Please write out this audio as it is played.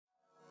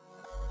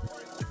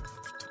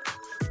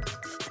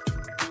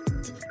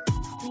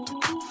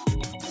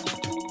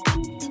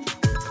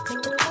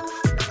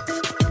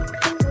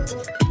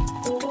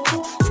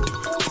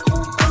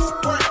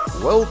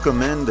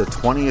Welcome into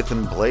 20th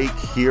and Blake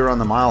here on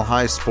the Mile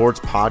High Sports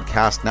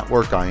Podcast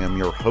Network. I am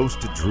your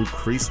host, Drew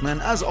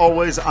Kreisman. As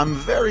always, I'm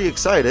very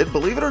excited.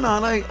 Believe it or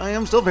not, I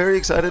am still very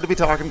excited to be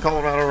talking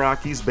Colorado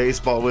Rockies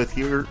baseball with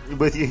you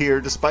here,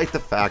 despite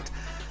the fact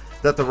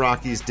that the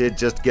Rockies did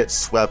just get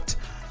swept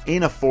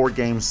in a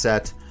 4-game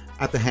set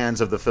at the hands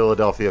of the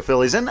Philadelphia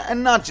Phillies.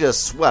 And not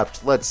just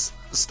swept. Let's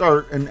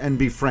start and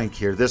be frank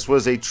here. This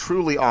was a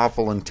truly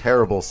awful and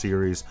terrible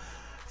series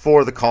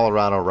for the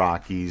Colorado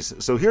Rockies.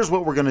 So here's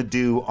what we're going to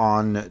do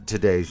on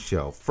today's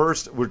show.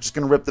 First, we're just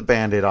going to rip the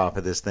Band-Aid off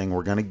of this thing.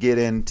 We're going to get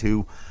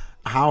into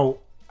how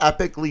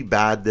epically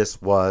bad this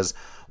was,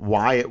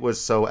 why it was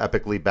so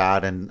epically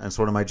bad, and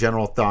sort of my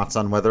general thoughts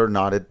on whether or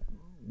not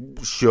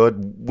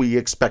we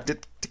expect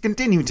it to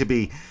continue to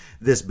be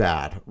this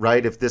bad,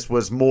 right? If this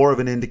was more of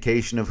an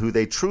indication of who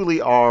they truly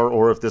are,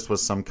 or if this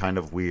was some kind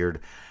of weird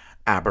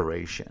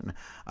aberration.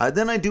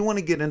 Then I do want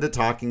to get into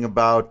talking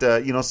about,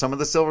 some of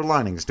the silver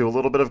linings, do a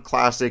little bit of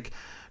classic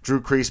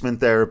Drew Kreisman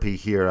therapy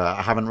here.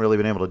 I haven't really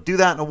been able to do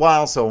that in a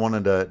while, so I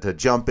wanted to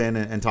jump in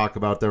and talk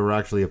about there were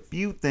actually a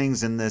few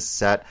things in this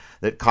set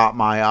that caught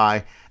my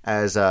eye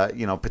as,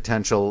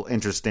 potential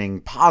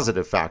interesting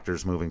positive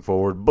factors moving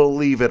forward,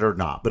 believe it or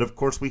not. But of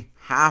course, we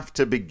have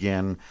to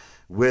begin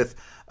with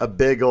a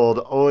big old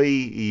oi,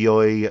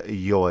 yoy,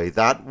 yoy.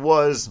 That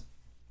was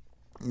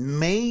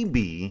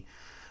maybe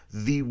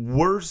the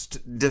worst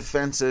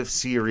defensive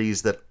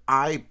series that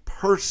I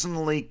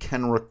personally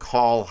can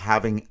recall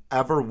having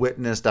ever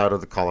witnessed out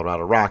of the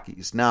Colorado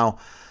Rockies. Now,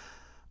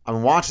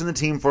 I'm watching the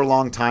team for a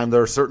long time.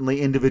 There are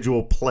certainly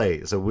individual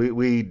plays.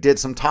 We did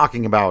some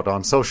talking about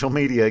on social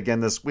media again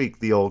this week,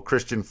 the old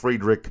Christian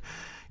Friedrich,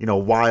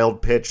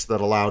 wild pitch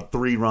that allowed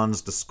 3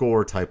 runs to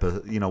score type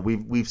of,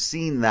 we've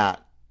seen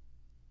that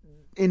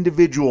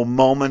individual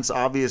moments,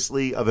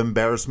 obviously, of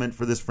embarrassment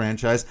for this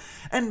franchise.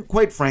 And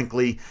quite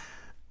frankly,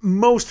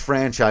 most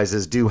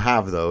franchises do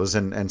have those,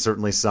 and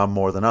certainly some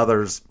more than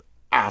others.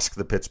 Ask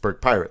the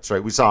Pittsburgh Pirates,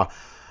 right? We saw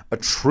a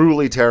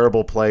truly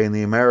terrible play in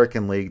the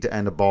American League to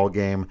end a ball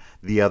game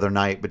the other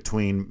night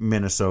between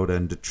Minnesota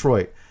and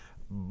Detroit.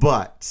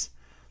 But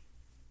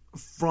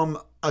from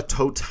a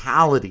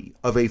totality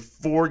of a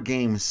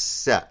 4-game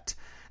set,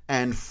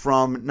 and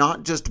from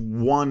not just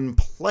one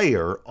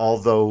player,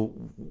 although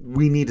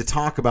we need to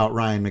talk about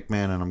Ryan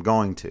McMahon, and I'm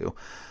going to,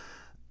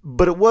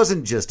 but it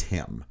wasn't just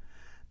him.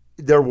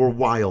 There were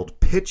wild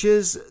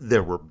pitches,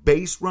 there were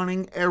base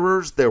running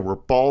errors, there were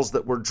balls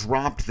that were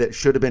dropped that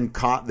should have been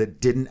caught that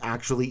didn't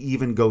actually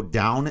even go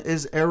down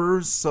as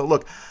errors. So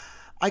look,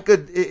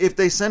 if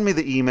they send me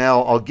the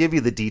email, I'll give you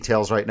the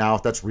details right now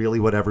if that's really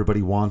what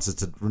everybody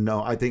wants.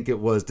 I think it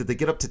was, did they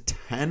get up to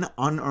 10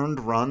 unearned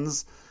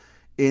runs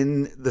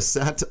in the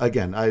set?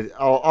 Again,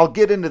 I'll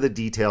get into the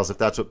details if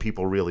that's what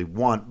people really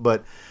want,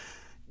 but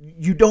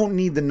you don't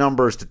need the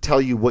numbers to tell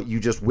you what you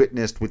just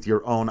witnessed with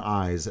your own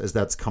eyes as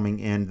that's coming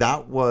in.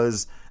 That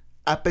was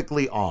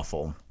epically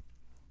awful.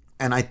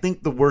 And I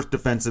think the worst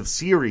defensive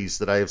series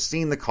that I have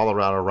seen the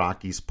Colorado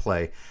Rockies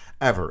play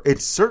ever.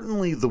 It's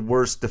certainly the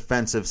worst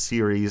defensive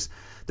series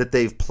that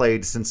they've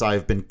played since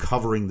I've been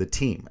covering the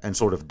team and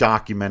sort of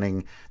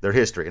documenting their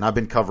history. And I've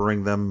been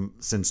covering them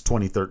since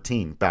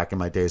 2013, back in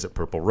my days at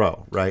Purple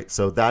Row, right?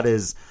 So that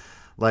is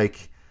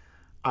like,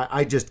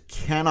 I just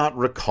cannot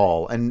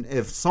recall. And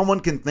if someone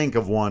can think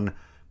of one,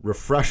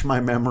 refresh my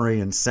memory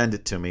and send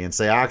it to me and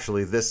say,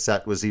 actually, this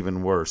set was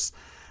even worse.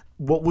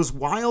 What was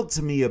wild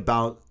to me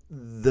about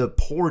the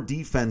poor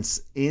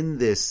defense in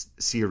this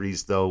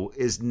series, though,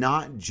 is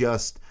not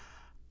just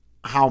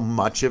how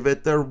much of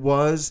it there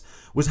was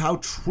how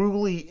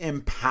truly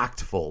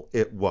impactful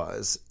it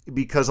was.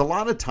 Because a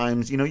lot of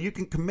times, you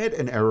can commit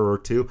an error or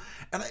two.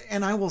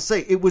 And I will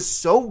say it was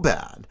so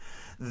bad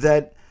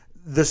that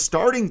the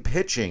starting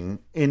pitching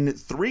in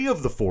 3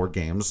 of the 4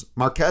 games,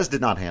 Marquez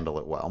did not handle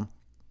it well.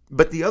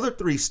 But the other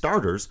 3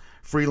 starters,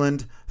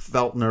 Freeland,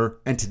 Feltner,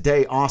 and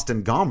today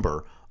Austin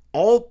Gomber,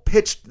 all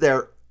pitched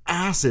their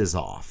asses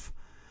off.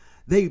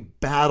 They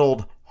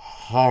battled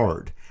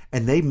hard,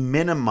 and they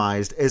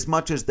minimized as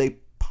much as they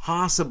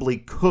possibly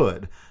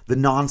could the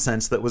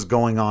nonsense that was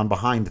going on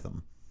behind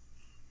them.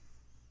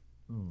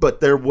 But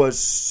there was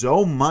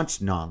so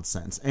much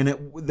nonsense,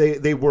 and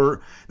they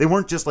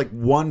weren't just like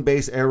one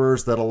base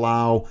errors that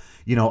allow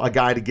a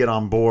guy to get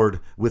on board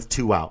with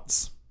 2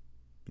 outs.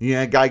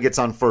 A guy gets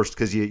on first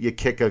because you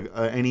kick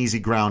an easy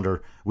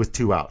grounder with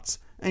 2 outs,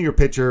 and your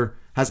pitcher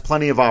has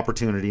plenty of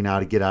opportunity now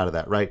to get out of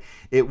that. Right?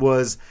 It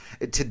was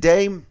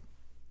today.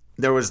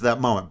 There was that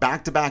moment,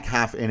 back-to-back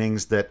half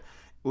innings, that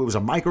it was a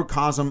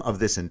microcosm of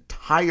this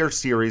entire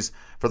series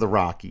for the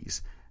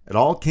Rockies. It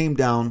all came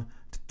down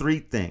to 3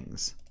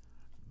 things: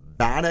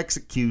 bad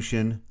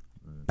execution,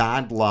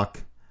 bad luck,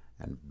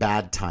 and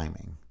bad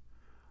timing,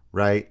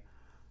 right?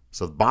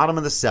 So the bottom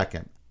of the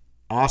second,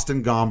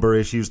 Austin Gomber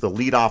issues the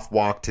leadoff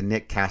walk to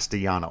Nick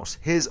Castellanos.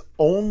 His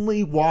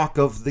only walk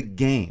of the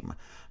game.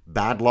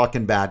 Bad luck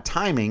and bad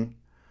timing,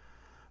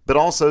 but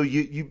also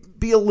you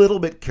be a little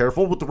bit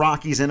careful with the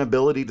Rockies'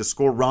 inability to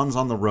score runs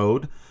on the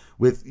road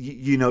with,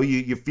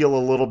 you feel a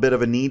little bit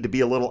of a need to be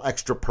a little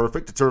extra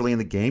perfect. It's early in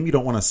the game. You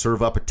don't want to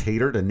serve up a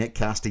tater to Nick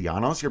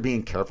Castellanos. You're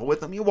being careful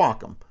with him. You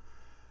walk him.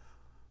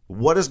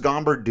 What does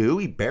Gomber do?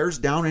 He bears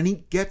down and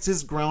he gets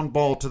his ground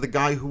ball to the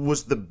guy who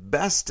was the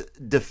best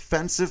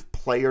defensive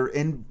player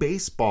in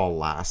baseball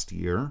last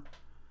year,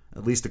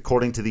 at least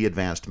according to the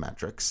advanced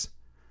metrics.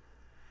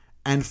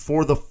 And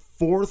for the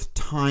fourth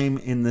time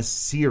in the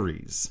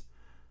series,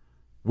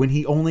 when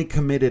he only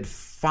committed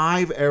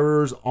 5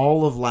 errors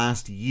all of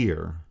last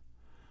year,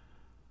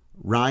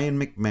 Ryan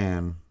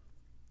McMahon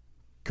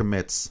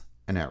commits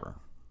an error.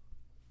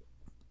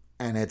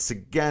 And it's,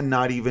 again,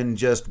 not even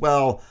just,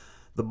 well,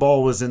 the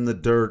ball was in the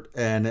dirt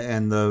and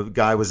the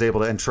guy was able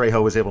to, and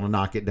Trejo was able to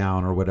knock it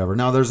down or whatever.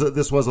 Now,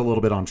 this was a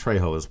little bit on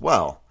Trejo as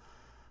well.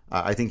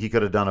 I think he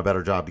could have done a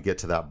better job to get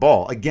to that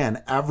ball.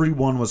 Again,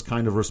 everyone was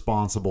kind of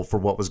responsible for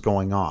what was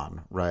going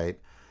on, right?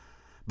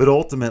 But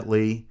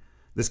ultimately,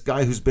 this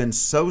guy who's been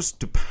so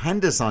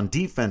stupendous on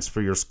defense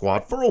for your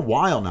squad for a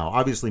while now,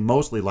 obviously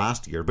mostly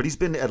last year, but he's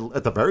been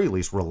at the very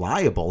least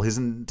reliable his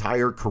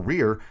entire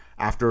career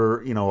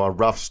after, a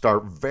rough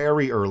start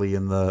very early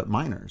in the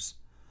minors.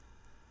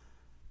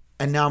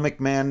 And now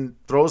McMahon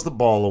throws the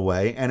ball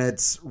away and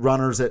it's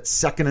runners at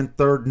second and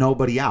third,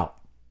 nobody out,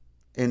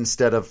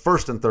 instead of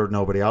first and third,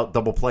 nobody out.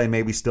 Double play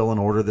maybe still in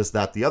order, this,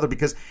 that, the other,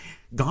 because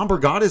Gomber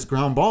got his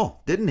ground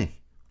ball, didn't he?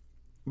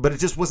 But it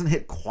just wasn't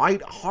hit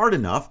quite hard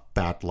enough.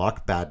 Bad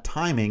luck, bad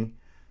timing,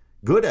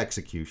 good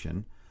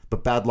execution,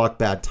 but bad luck,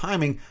 bad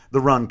timing. The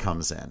run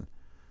comes in.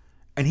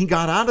 And he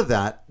got out of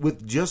that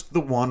with just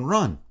the one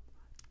run.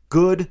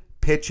 Good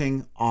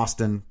pitching,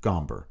 Austin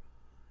Gomber.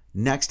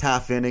 Next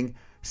half inning,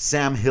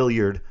 Sam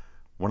Hilliard,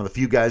 one of the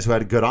few guys who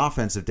had a good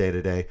offensive day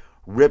today,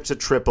 rips a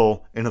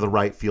triple into the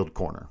right field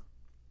corner.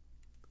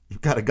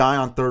 You've got a guy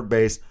on third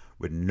base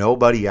with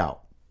nobody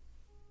out.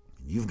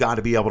 You've got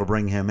to be able to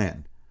bring him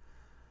in.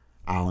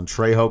 Alan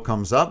Trejo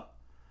comes up,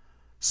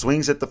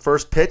 swings at the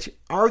first pitch.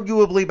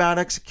 Arguably bad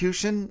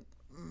execution.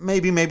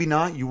 Maybe, maybe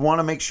not. You want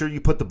to make sure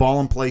you put the ball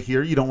in play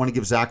here. You don't want to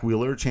give Zach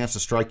Wheeler a chance to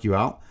strike you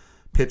out.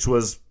 Pitch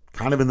was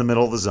kind of in the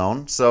middle of the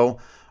zone, so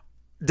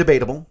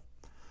debatable.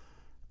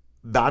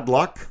 Bad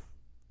luck.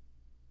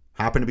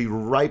 Happened to be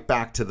right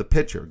back to the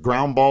pitcher.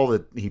 Ground ball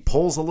that he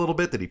pulls a little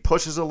bit, that he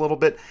pushes a little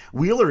bit.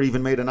 Wheeler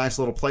even made a nice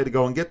little play to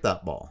go and get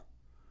that ball.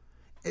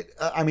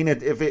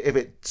 If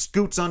it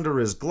scoots under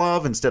his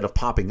glove instead of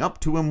popping up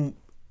to him,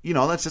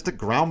 that's just a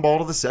ground ball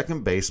to the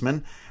second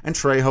baseman, and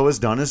Trejo has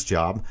done his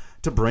job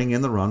to bring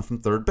in the run from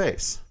third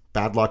base.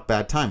 Bad luck,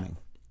 bad timing.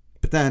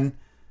 But then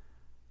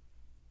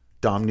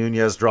Dom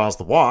Nunez draws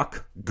the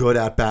walk. Good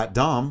at-bat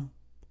Dom.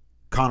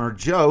 Connor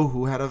Joe,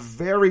 who had a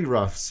very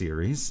rough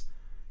series,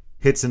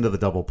 hits into the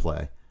double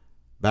play.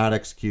 Bad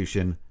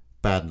execution,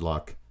 bad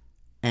luck,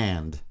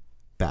 and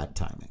bad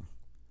timing.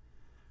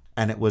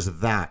 And it was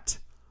that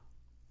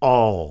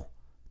all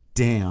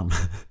damn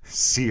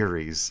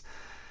series.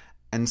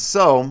 And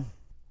so,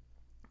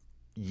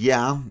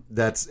 yeah,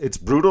 it's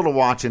brutal to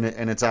watch and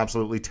it's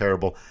absolutely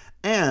terrible.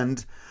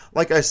 And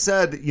like I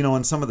said,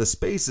 in some of the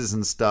spaces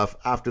and stuff,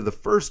 after the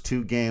first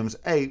 2 games,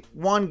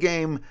 one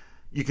game,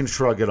 you can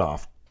shrug it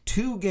off.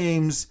 2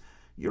 games,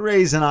 you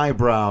raise an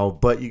eyebrow,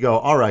 but you go,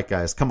 all right,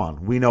 guys, come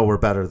on. We know we're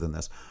better than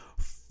this.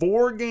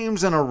 4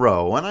 games in a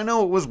row, and I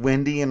know it was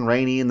windy and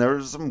rainy, and there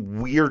was some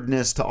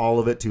weirdness to all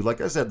of it, too.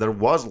 Like I said, there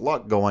was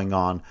luck going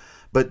on,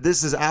 but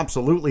this is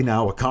absolutely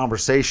now a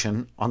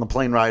conversation on the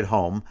plane ride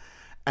home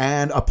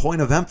and a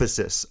point of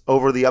emphasis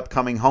over the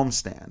upcoming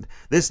homestand.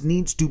 This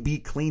needs to be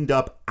cleaned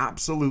up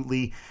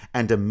absolutely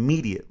and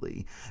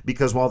immediately,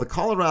 because while the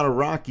Colorado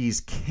Rockies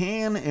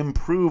can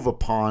improve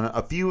upon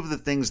a few of the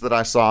things that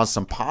I saw,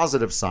 some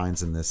positive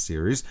signs in this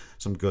series,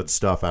 some good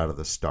stuff out of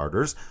the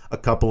starters, a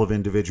couple of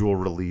individual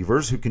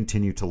relievers who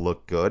continue to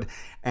look good,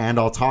 and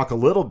I'll talk a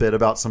little bit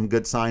about some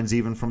good signs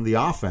even from the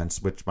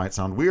offense, which might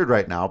sound weird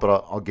right now,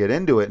 but I'll get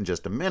into it in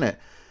just a minute.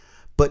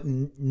 But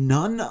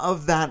none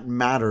of that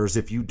matters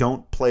if you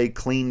don't play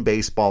clean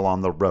baseball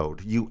on the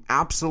road. You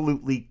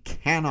absolutely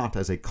cannot,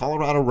 as a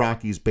Colorado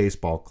Rockies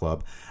baseball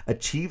club,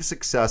 achieve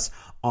success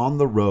on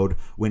the road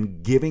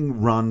when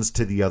giving runs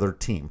to the other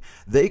team.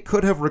 They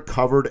could have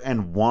recovered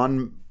and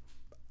won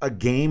a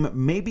game,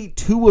 maybe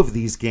 2 of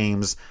these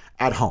games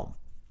at home,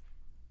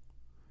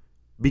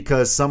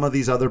 because some of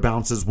these other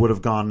bounces would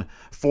have gone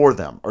for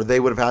them, or they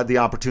would have had the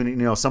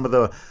opportunity. Some of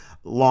the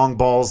long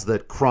balls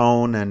that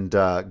Crone and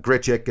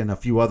Grichuk and a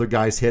few other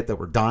guys hit that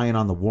were dying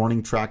on the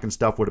warning track and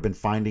stuff would have been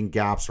finding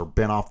gaps or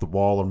been off the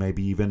wall or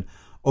maybe even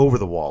over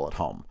the wall at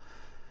home.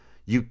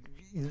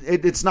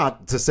 It's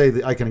not to say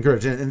that I can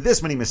encourage, and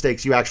this many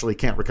mistakes you actually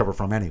can't recover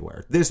from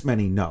anywhere. This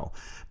many, no.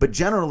 But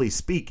generally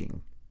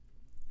speaking,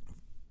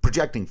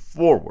 projecting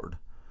forward,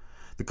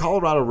 the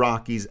Colorado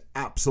Rockies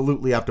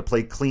absolutely have to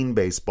play clean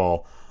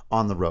baseball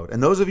on the road.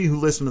 And those of you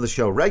who listen to the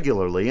show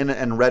regularly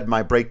and read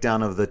my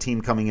breakdown of the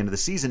team coming into the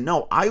season,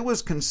 no, I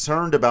was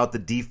concerned about the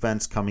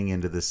defense coming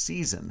into the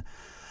season.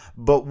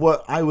 But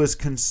what I was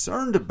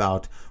concerned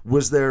about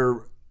was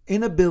their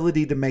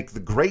inability to make the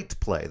great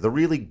play, the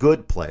really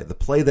good play, the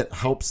play that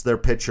helps their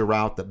pitcher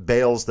out, that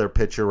bails their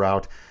pitcher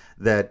out,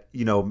 that,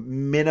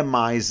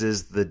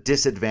 minimizes the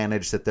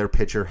disadvantage that their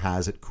pitcher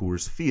has at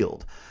Coors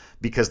Field,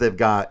 because they've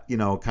got,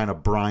 kind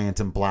of Bryant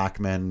and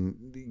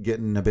Blackmon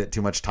getting a bit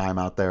too much time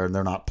out there, and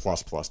they're not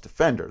plus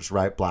defenders,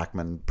 right?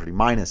 Blackmon pretty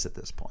minus at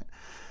this point.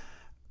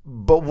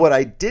 But what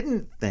I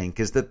didn't think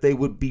is that they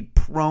would be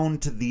prone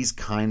to these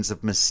kinds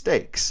of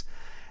mistakes.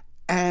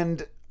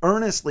 And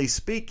earnestly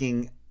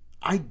speaking,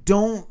 I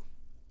don't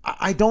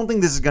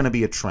think this is going to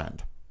be a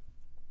trend.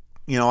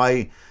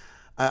 I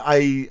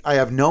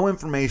have no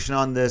information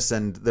on this,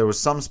 and there was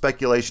some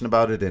speculation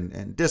about it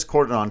in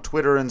Discord and on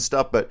Twitter and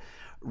stuff, but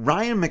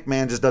Ryan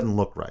McMahon just doesn't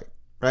look right?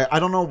 I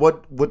don't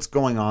know what's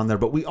going on there,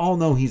 but we all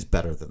know he's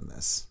better than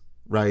this,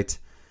 right?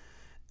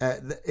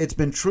 It's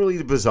been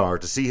truly bizarre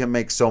to see him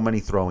make so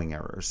many throwing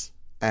errors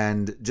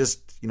and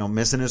just,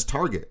 missing his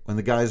target when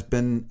the guy's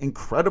been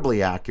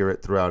incredibly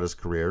accurate throughout his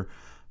career.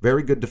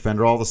 Very good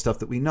defender, all the stuff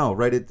that we know,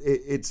 right?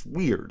 It's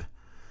weird.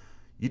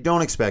 You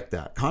don't expect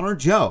that. Connor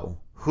Joe,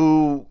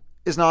 who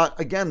is not,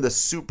 again, the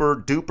super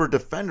duper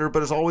defender,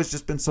 but has always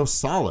just been so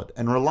solid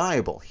and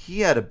reliable.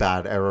 He had a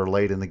bad error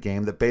late in the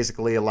game that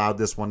basically allowed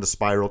this one to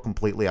spiral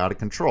completely out of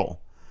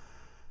control.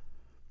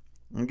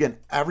 Again,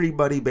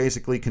 everybody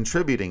basically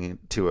contributing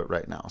to it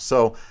right now.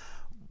 So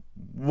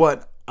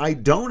what I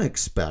don't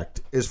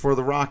expect is for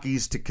the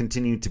Rockies to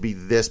continue to be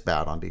this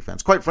bad on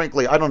defense. Quite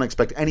frankly, I don't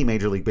expect any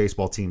Major League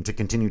Baseball team to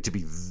continue to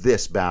be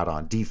this bad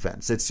on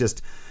defense. It's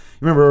just,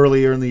 remember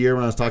earlier in the year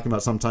when I was talking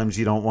about sometimes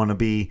you don't want to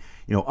be,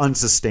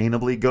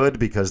 unsustainably good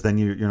because then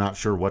you're not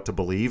sure what to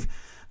believe.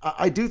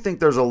 I do think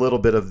there's a little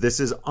bit of this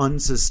is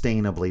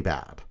unsustainably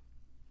bad.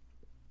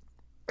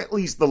 At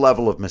least the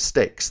level of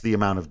mistakes, the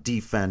amount of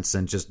defense,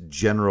 and just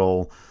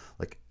general,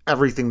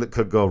 everything that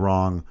could go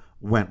wrong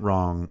went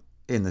wrong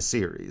in the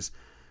series.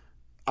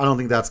 I don't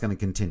think that's going to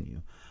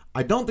continue.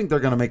 I don't think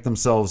they're going to make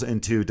themselves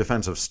into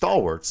defensive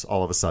stalwarts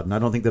all of a sudden. I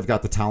don't think they've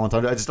got the talent.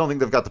 I just don't think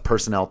they've got the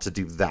personnel to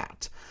do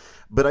that.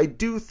 But I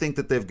do think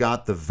that they've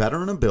got the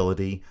veteran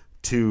ability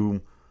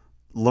to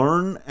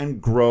learn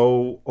and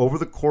grow over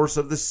the course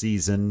of the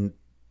season,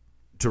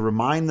 to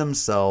remind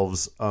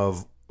themselves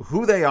of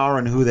who they are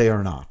and who they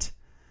are not,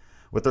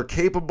 what they're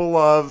capable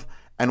of,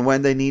 and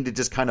when they need to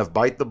just kind of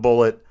bite the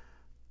bullet,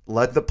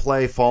 let the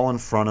play fall in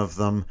front of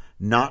them,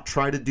 not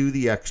try to do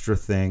the extra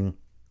thing,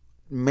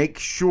 make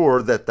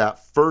sure that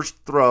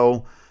first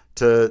throw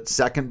to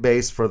second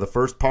base for the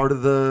first part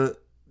of the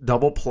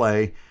double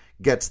play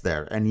gets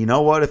there. And you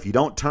know what? If you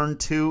don't turn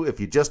two, if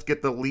you just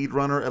get the lead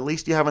runner, at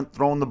least you haven't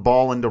thrown the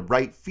ball into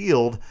right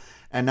field,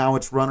 and now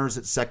it's runners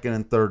at second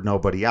and third,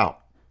 nobody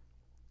out.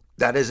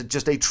 That is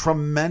just a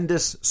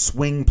tremendous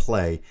swing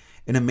play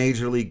in a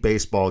Major League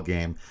Baseball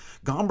game.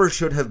 Gomber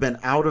should have been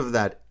out of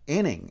that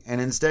inning,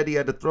 and instead he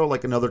had to throw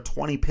another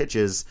 20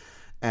 pitches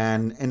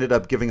and ended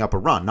up giving up a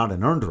run. Not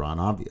an earned run,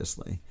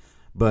 obviously.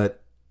 But,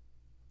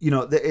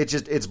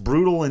 it's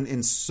brutal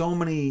in so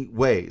many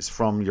ways,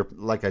 from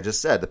like I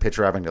just said, the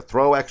pitcher having to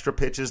throw extra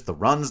pitches, the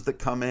runs that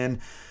come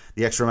in,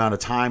 the extra amount of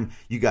time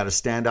you got to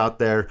stand out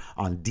there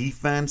on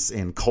defense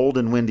in cold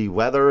and windy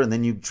weather, and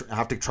then you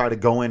have to try to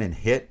go in and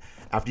hit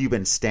after you've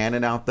been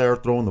standing out there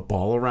throwing the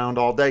ball around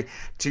all day.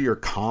 To your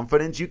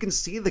confidence, you can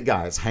see the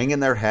guys hanging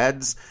their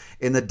heads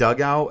in the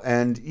dugout,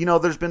 and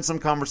there's been some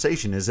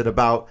conversation. Is it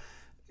about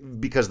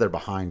because they're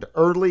behind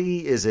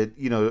early? Is it,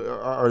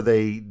 do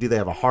they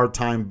have a hard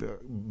time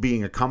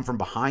being a come from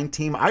behind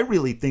team? I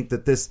really think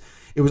that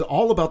it was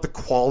all about the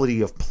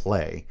quality of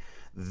play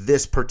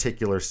this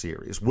particular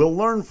series. We'll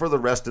learn for the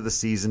rest of the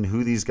season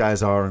who these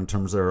guys are in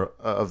terms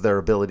of their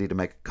ability to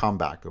make a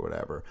comeback or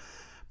whatever.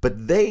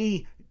 But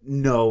they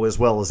know as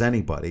well as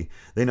anybody.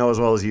 They know as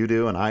well as you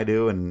do and I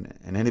do and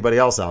anybody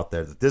else out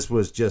there that this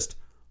was just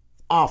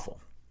awful.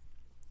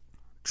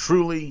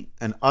 Truly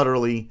and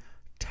utterly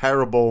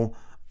terrible,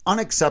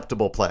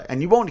 unacceptable play.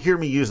 And you won't hear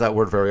me use that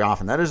word very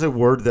often. That is a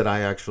word that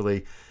I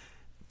actually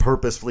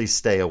purposefully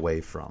stay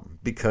away from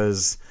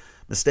because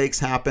mistakes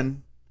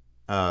happen.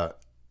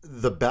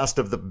 The best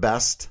of the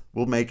best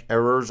will make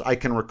errors. I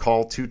can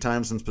recall 2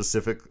 times in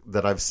specific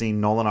that I've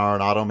seen Nolan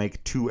Arenado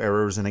make 2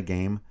 errors in a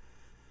game.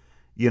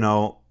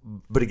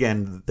 But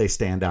again, they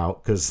stand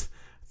out because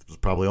it was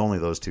probably only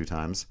those 2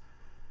 times.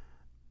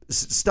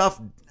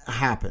 Stuff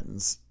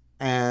happens.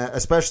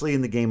 Especially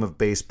in the game of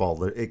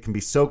baseball, it can be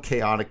so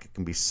chaotic, it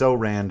can be so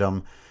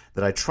random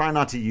that I try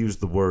not to use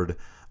the word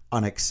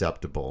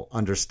unacceptable,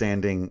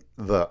 understanding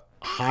the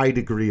high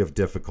degree of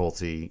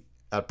difficulty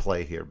at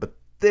play here. But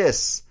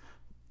this,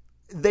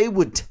 they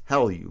would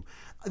tell you.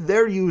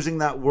 They're using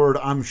that word,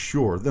 I'm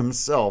sure,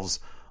 themselves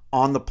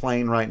on the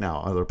plane right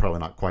now. Oh, they're probably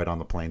not quite on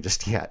the plane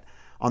just yet.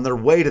 On their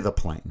way to the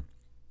plane.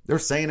 They're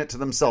saying it to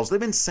themselves. They've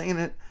been saying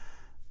it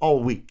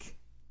all week.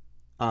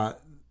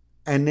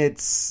 And it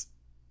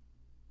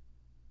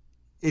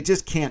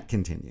just can't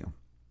continue.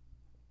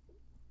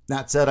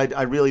 That said,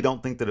 I really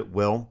don't think that it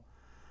will.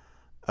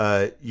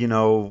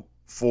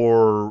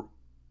 For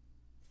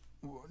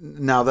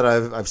now that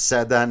I've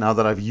said that, now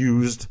that I've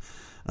used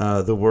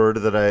the word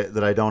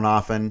that I don't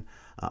often.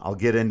 I'll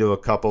get into a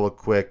couple of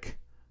quick,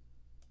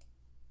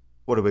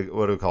 what do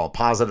we call it?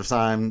 Positive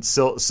signs,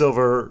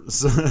 silver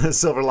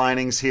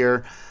linings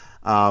here,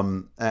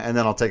 and then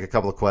I'll take a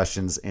couple of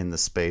questions in the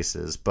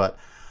spaces. But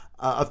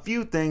a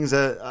few things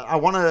I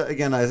want to,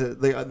 again,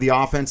 the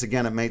offense,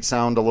 again, it may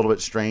sound a little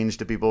bit strange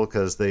to people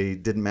because they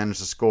didn't manage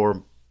to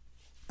score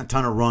a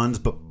ton of runs,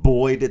 but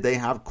boy, did they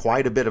have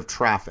quite a bit of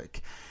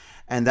traffic.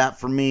 And that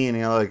for me,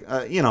 and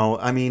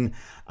I mean,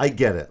 I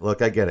get it.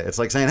 Look, I get it. It's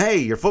like saying, hey,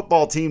 your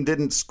football team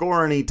didn't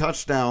score any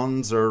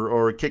touchdowns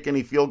or kick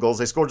any field goals.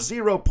 They scored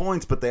 0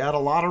 points, but they had a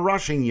lot of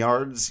rushing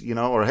yards,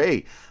 or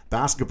hey,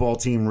 basketball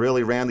team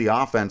really ran the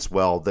offense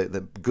well.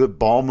 The good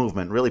ball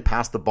movement, really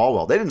passed the ball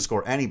well. They didn't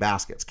score any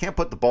baskets. Can't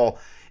put the ball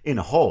in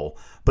a hole,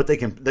 but they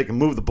can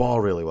move the ball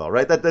really well,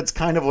 right? That's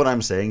kind of what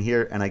I'm saying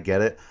here, and I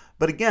get it.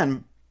 But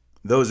again,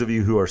 those of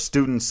you who are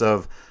students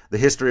of the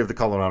history of the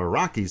Colorado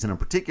Rockies, and in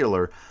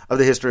particular of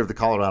the history of the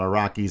Colorado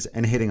Rockies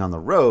and hitting on the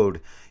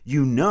road,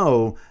 you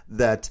know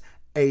that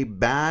a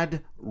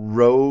bad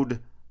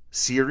road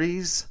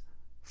series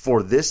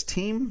for this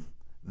team,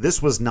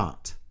 this was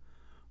not,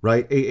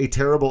 right? A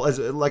terrible,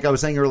 like I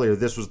was saying earlier,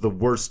 this was the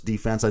worst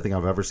defense I think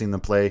I've ever seen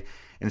them play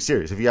in a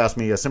series. If you ask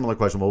me a similar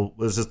question, well,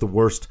 is this the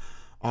worst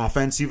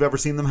offense you've ever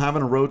seen them have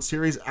in a road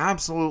series?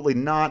 Absolutely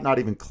not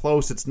even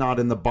close. It's not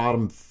in the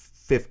bottom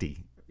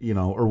 50.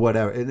 Or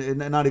whatever. And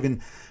not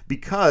even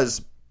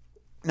because,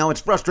 now it's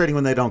frustrating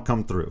when they don't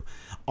come through.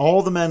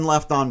 All the men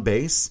left on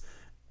base,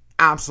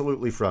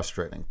 absolutely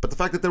frustrating. But the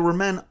fact that there were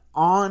men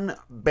on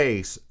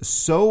base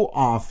so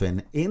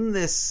often in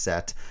this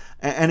set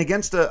and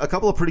against a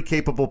couple of pretty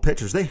capable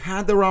pitchers, they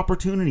had their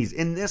opportunities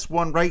in this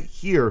one right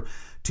here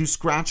to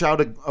scratch out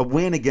a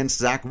win against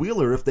Zach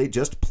Wheeler if they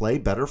just play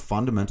better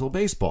fundamental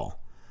baseball.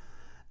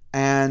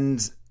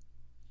 And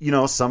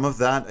some of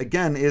that,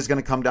 again, is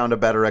going to come down to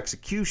better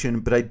execution.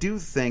 But I do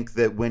think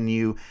that when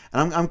you,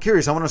 and I'm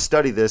curious, I want to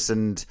study this,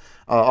 and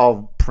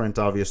I'll print,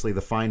 obviously,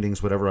 the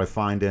findings, whatever I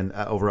find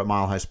over at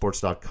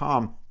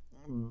milehighsports.com,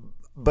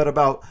 but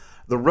about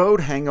the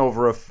road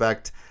hangover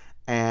effect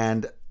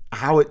and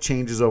how it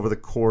changes over the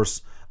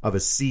course of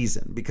a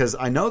season. Because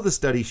I know the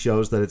study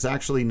shows that it's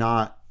actually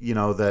not,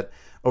 that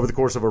over the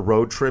course of a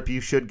road trip you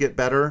should get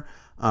better.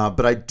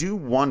 But I do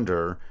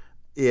wonder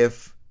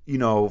if,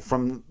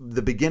 from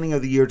the beginning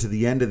of the year to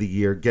the end of the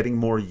year, getting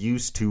more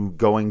used to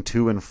going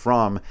to and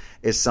from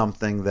is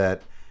something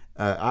that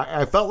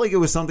I felt like it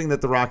was something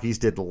that the Rockies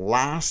did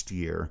last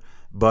year.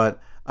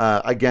 But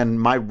again,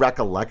 my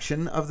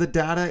recollection of the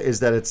data is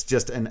that it's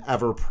just an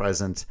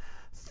ever-present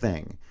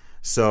thing.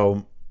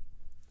 So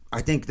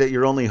I think that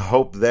your only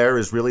hope there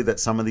is really that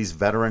some of these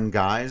veteran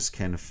guys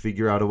can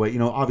figure out a way.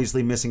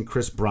 Obviously missing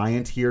Chris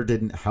Bryant here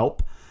didn't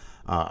help.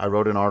 I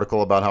wrote an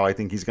article about how I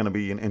think he's going to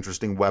be an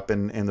interesting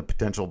weapon in the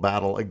potential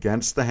battle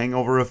against the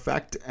hangover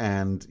effect.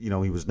 And,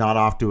 he was not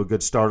off to a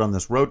good start on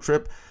this road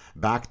trip.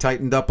 Back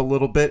tightened up a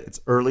little bit. It's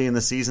early in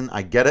the season.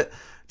 I get it.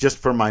 Just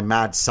for my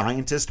mad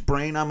scientist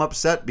brain, I'm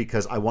upset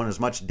because I want as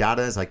much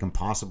data as I can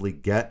possibly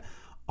get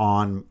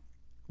on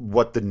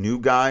what the new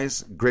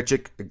guys,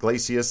 Grichuk,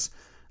 Iglesias,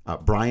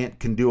 Bryant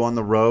can do on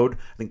the road.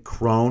 I think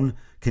Crone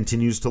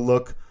continues to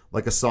look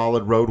like a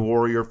solid road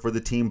warrior for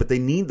the team, but they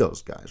need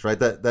those guys, right?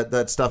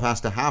 That stuff has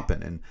to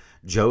happen, and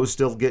Joe's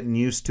still getting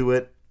used to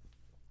it.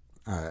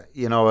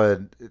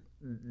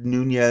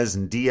 Nunez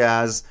and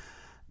Diaz.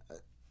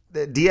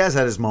 Diaz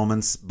had his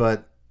moments,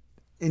 but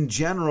in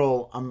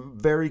general, I'm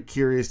very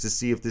curious to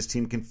see if this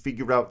team can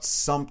figure out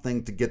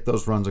something to get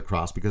those runs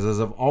across, because as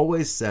I've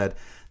always said,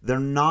 they're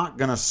not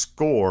going to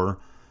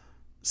score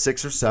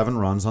 6 or 7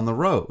 runs on the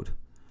road,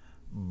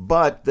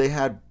 but they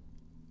had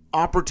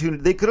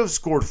opportunity. They could have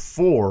scored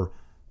 4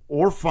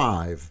 or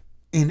 5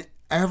 in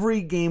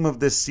every game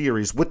of this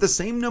series with the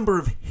same number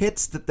of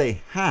hits that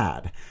they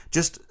had,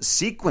 just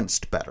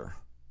sequenced better.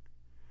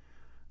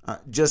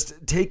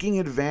 Just taking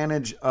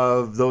advantage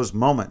of those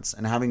moments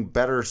and having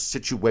better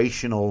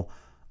situational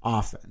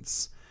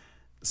offense.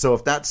 So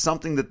if that's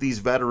something that these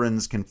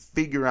veterans can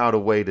figure out a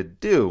way to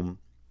do,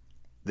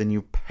 then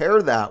you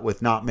pair that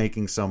with not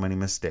making so many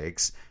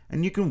mistakes,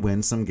 and you can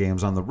win some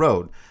games on the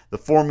road. The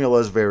formula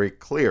is very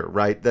clear,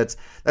 right? That's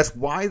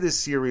why this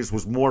series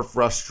was more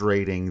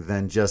frustrating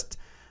than just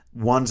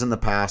ones in the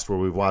past where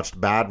we've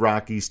watched bad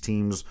Rockies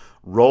teams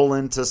roll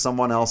into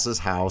someone else's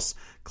house,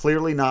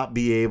 clearly not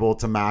be able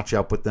to match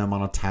up with them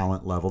on a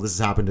talent level. This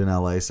has happened in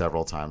LA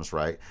several times,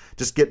 right?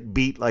 Just get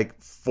beat like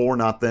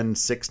 4-0,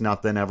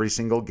 6-0 every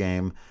single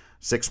game,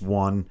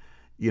 6-1,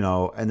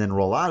 and then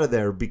roll out of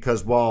there,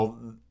 because while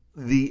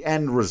the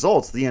end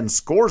results, the end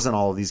scores in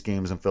all of these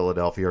games in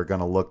Philadelphia are going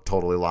to look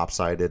totally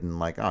lopsided and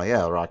like, oh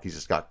yeah, the Rockies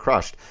just got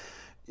crushed.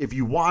 If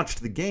you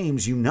watched the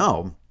games,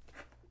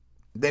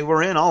 they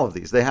were in all of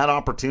these. They had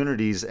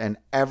opportunities, and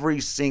every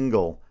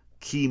single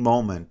key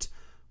moment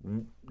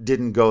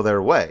didn't go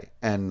their way.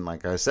 And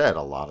like I said,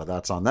 a lot of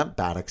that's on them.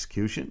 Bad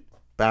execution,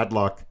 bad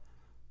luck,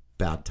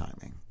 bad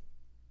timing.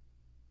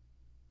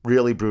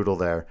 Really brutal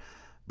there.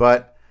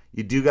 But,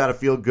 You do got to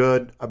feel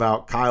good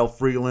about Kyle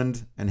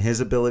Freeland and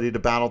his ability to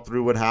battle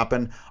through what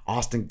happened.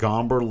 Austin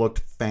Gomber looked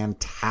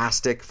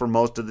fantastic for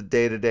most of the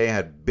day-to-day,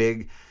 had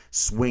big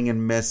swing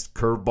and miss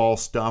curveball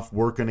stuff,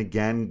 working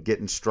again,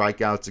 getting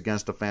strikeouts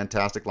against a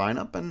fantastic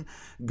lineup. And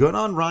good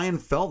on Ryan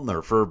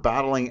Feltner for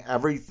battling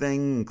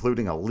everything,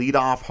 including a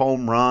leadoff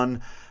home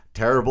run,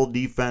 terrible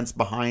defense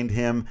behind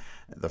him,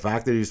 the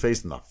fact that he was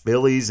facing the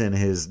Phillies in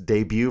his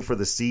debut for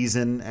the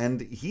season,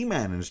 and he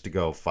managed to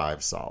go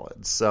 5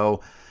 solids.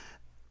 So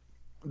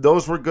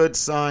those were good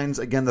signs.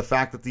 Again, the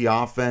fact that the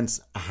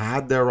offense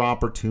had their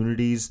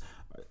opportunities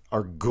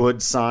are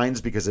good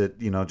signs, because it,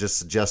 just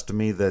suggests to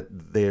me that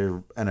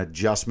they're an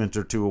adjustment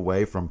or two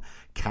away from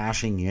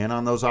cashing in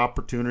on those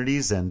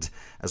opportunities. And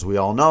as we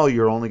all know,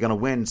 you're only going to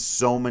win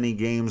so many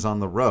games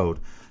on the road.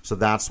 So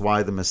that's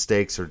why the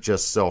mistakes are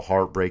just so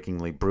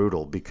heartbreakingly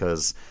brutal,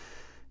 because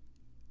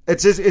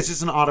it's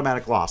just an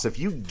automatic loss. If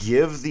you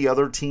give the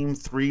other team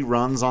 3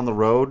 runs on the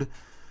road,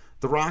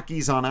 the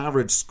Rockies on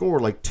average score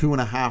like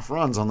 2.5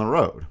 runs on the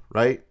road,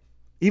 right?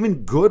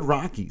 Even good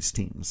Rockies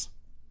teams.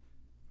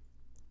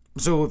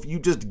 So if you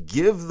just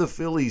give the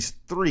Phillies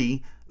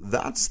 3,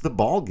 that's the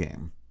ball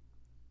game.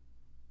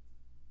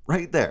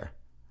 Right there.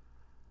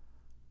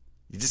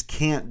 You just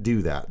can't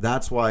do that.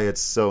 That's why it's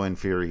so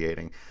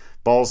infuriating.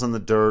 Balls in the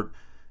dirt,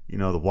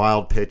 the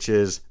wild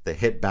pitches, the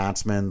hit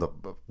batsmen, the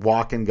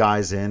walking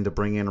guys in to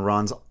bring in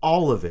runs,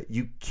 all of it.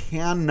 You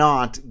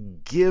cannot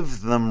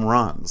give them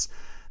runs.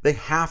 They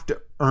have to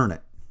earn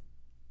it.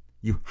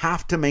 You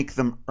have to make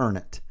them earn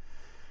it.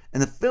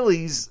 And the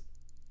Phillies,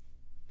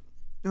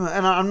 and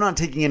I'm not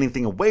taking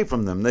anything away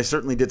from them. They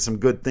certainly did some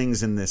good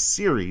things in this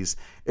series.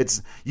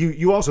 It's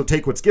you also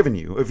take what's given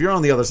you. If you're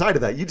on the other side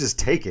of that, you just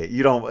take it.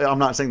 I'm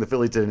not saying the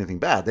Phillies did anything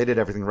bad. They did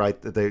everything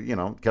right. That they,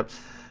 kept.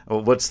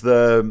 What's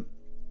the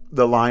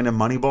line in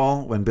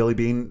Moneyball when Billy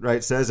Bean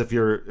says if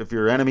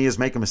your enemy is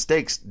making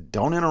mistakes,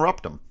 don't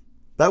interrupt them.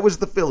 That was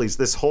the Phillies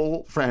this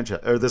whole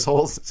franchise, or this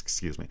whole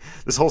series.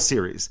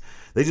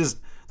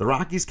 The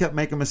Rockies kept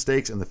making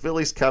mistakes and the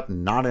Phillies kept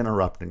not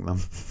interrupting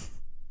them.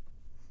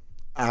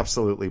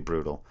 Absolutely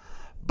brutal.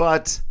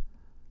 But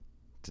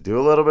to do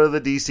a little bit of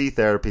the DC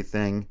therapy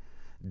thing,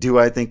 do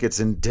I think it's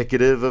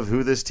indicative of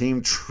who this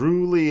team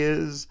truly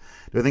is?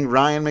 Do I think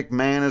Ryan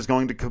McMahon is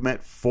going to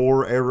commit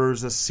 4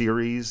 errors a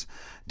series?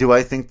 Do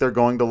I think they're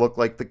going to look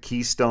like the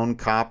Keystone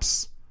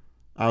Cops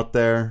out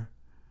there?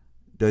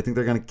 Do I think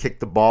they're going to kick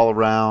the ball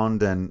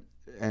around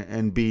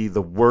and be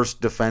the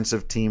worst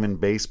defensive team in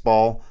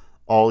baseball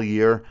all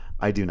year?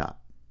 I do not.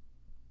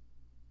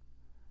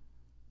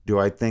 Do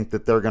I think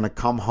that they're going to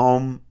come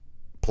home,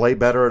 play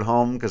better at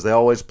home, because they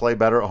always play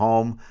better at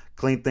home,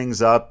 clean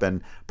things up,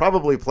 and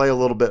probably play a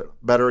little bit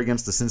better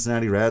against the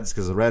Cincinnati Reds,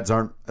 because the Reds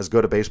aren't as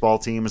good a baseball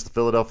team as the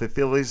Philadelphia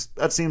Phillies?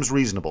 That seems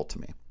reasonable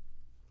to me,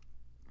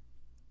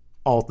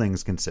 all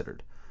things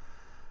considered.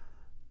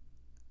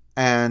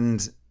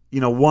 And,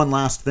 one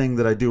last thing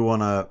that I do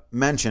want to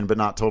mention, but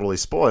not totally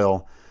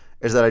spoil,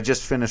 is that I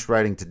just finished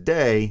writing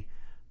today.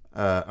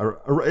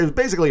 It was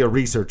basically a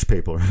research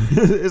paper.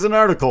 It's an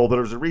article, but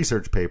it was a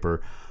research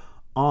paper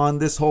on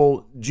this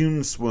whole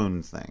June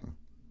swoon thing.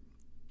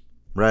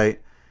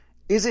 Right?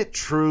 Is it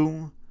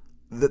true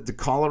that the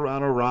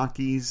Colorado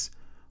Rockies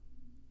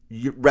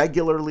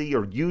regularly,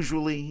 or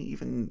usually,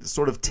 even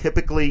sort of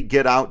typically,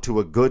 get out to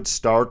a good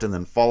start and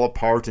then fall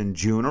apart in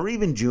June, or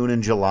even June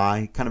and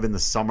July, kind of in the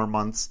summer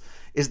months?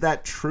 Is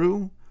that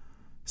true?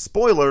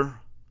 Spoiler,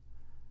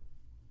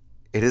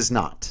 it is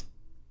not.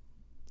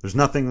 There's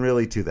nothing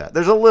really to that.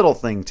 There's a little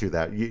thing to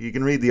that. You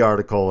can read the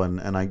article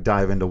and I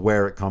dive into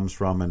where it comes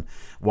from and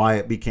why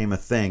it became a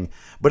thing.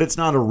 But it's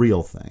not a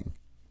real thing.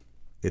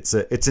 It's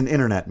an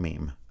internet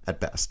meme at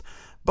best.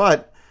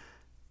 But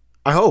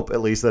I hope, at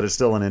least, that it's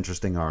still an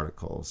interesting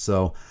article.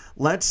 So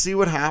let's see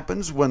what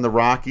happens when the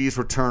Rockies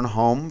return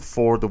home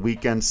for the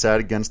weekend set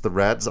against the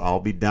Reds. I'll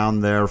be down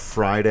there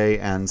Friday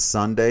and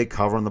Sunday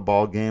covering the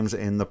ball games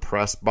in the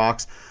press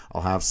box.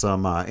 I'll have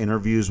some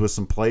interviews with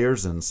some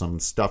players and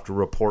some stuff to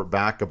report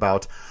back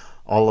about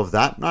all of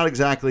that. Not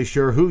exactly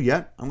sure who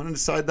yet. I'm going to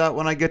decide that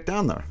when I get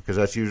down there, because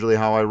that's usually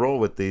how I roll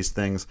with these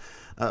things.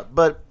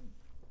 But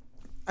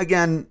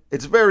again,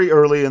 it's very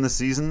early in the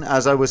season,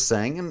 as I was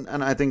saying,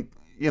 and I think,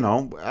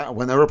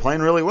 when they were playing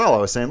really well, I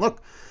was saying,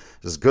 look,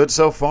 this is good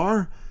so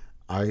far.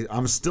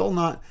 I'm still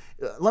not.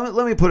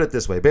 Let me put it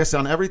this way. Based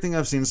on everything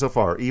I've seen so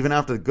far, even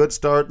after the good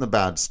start and the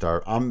bad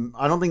start,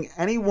 I don't think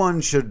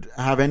anyone should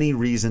have any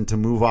reason to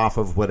move off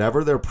of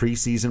whatever their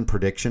preseason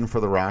prediction for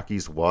the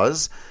Rockies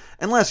was,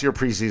 unless your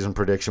preseason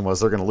prediction was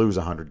they're going to lose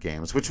 100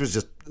 games, which was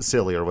just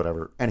silly or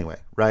whatever. Anyway,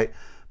 right?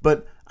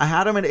 But I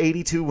had them at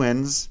 82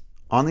 wins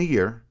on the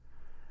year,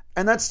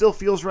 and that still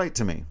feels right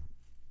to me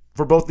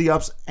for both the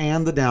ups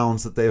and the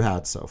downs that they've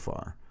had so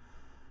far.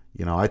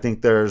 I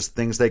think there's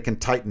things they can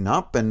tighten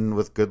up, and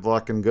with good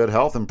luck and good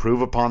health,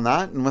 improve upon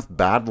that. And with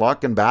bad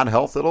luck and bad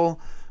health, it'll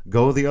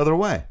go the other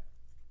way.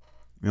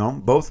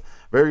 Both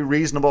very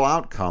reasonable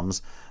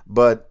outcomes.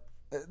 But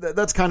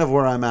that's kind of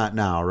where I'm at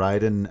now,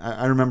 right? And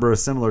I remember a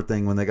similar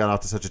thing when they got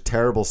off to such a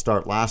terrible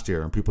start last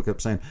year, and people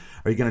kept saying,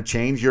 are you going to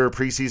change your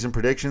preseason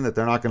prediction that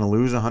they're not going to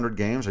lose 100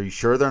 games? Are you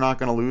sure they're not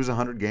going to lose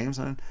 100 games?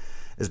 And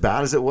as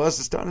bad as it was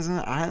to start, they're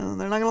not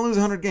going to lose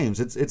 100 games.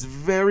 It's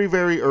very,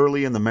 very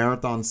early in the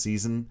marathon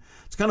season.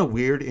 It's kind of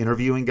weird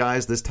interviewing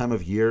guys this time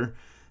of year.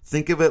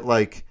 Think of it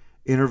like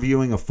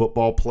interviewing a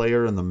football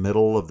player in the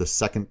middle of the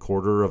second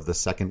quarter of the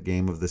second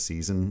game of the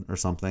season or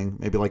something,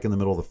 maybe like in the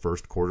middle of the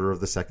first quarter of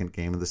the second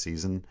game of the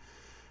season.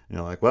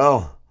 Like,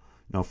 well,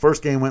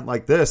 first game went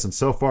like this, and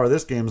so far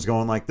this game is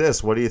going like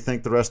this. What do you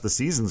think the rest of the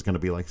season is going to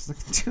be like?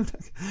 Dude,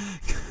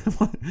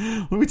 what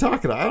are we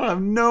talking about? I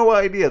have no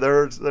idea.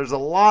 There's a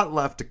lot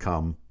left to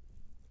come,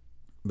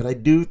 but I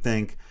do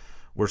think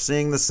we're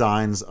seeing the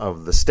signs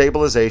of the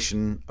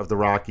stabilization of the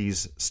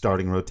Rockies'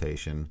 starting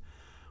rotation.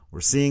 We're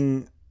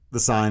seeing the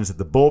signs that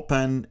the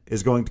bullpen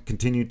is going to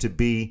continue to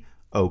be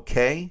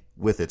okay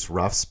with its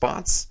rough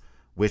spots,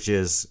 which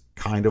is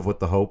kind of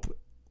what the hope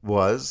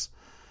was.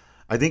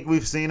 I think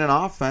we've seen an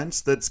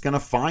offense that's going to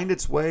find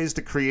its ways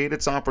to create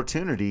its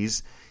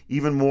opportunities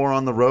even more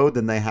on the road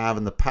than they have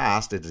in the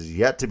past. It is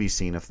yet to be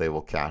seen if they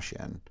will cash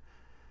in.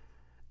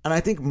 And I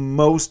think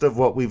most of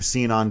what we've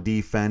seen on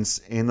defense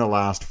in the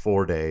last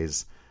 4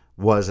 days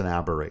was an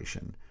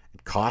aberration.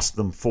 It cost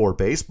them 4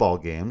 baseball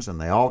games,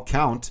 and they all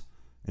count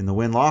in the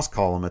win-loss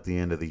column at the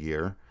end of the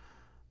year.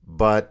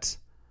 But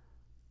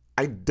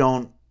I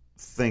don't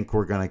think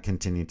we're going to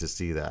continue to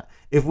see that.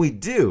 If we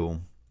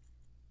do,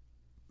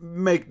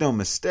 make no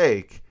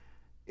mistake,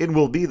 it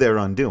will be their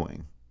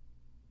undoing.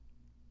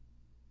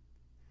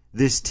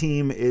 This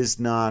team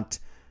is not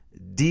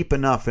deep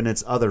enough in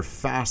its other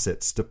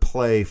facets to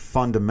play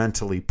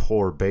fundamentally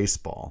poor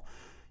baseball.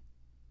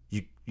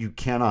 You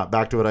cannot,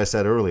 back to what I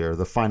said earlier,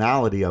 the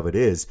finality of it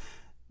is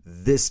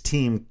this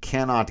team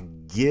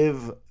cannot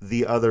give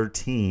the other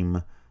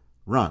team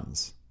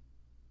runs.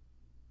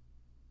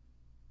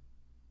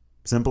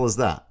 Simple as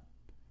that.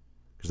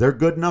 Because they're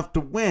good enough to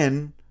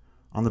win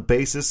on the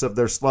basis of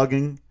their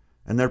slugging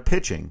and their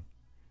pitching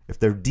if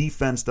their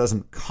defense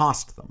doesn't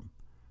cost them.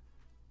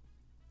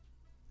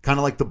 Kind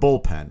of like the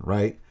bullpen,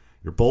 right?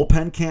 Your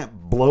bullpen can't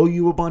blow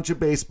you a bunch of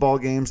baseball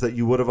games that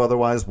you would have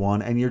otherwise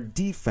won, and your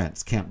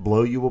defense can't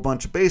blow you a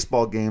bunch of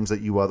baseball games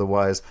that you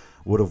otherwise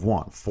would have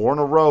won. 4 in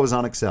a row is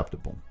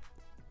unacceptable.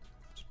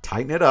 So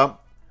tighten it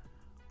up.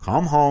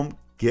 Come home.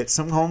 Get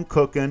some home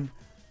cooking.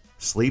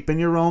 Sleep in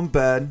your own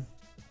bed.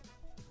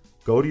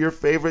 Go to your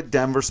favorite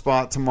Denver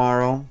spot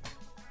tomorrow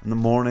in the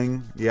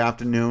morning, the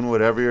afternoon,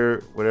 whatever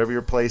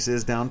your place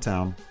is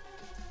downtown.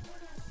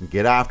 And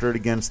get after it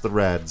against the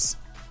Reds.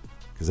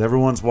 Because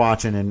everyone's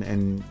watching,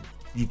 and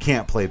you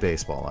can't play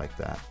baseball like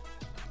that.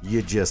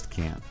 You just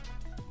can't.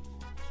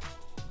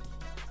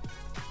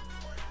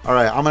 All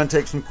right, I'm going to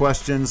take some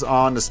questions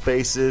on the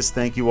Spaces.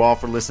 Thank you all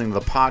for listening to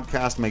the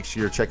podcast. Make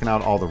sure you're checking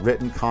out all the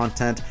written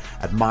content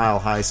at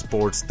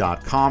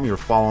milehighsports.com. You're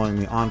following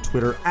me on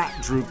Twitter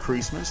at Drew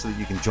Creasman so that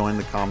you can join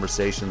the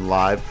conversation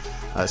live,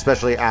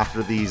 especially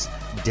after these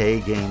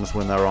day games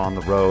when they're on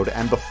the road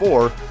and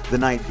before the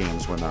night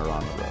games when they're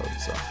on the road.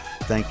 So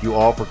thank you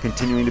all for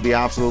continuing to be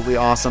absolutely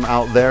awesome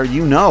out there.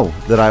 You know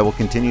that I will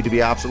continue to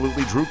be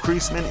absolutely Drew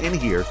Creasman in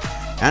here.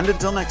 And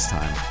until next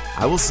time,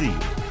 I will see you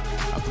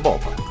at the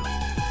ballpark.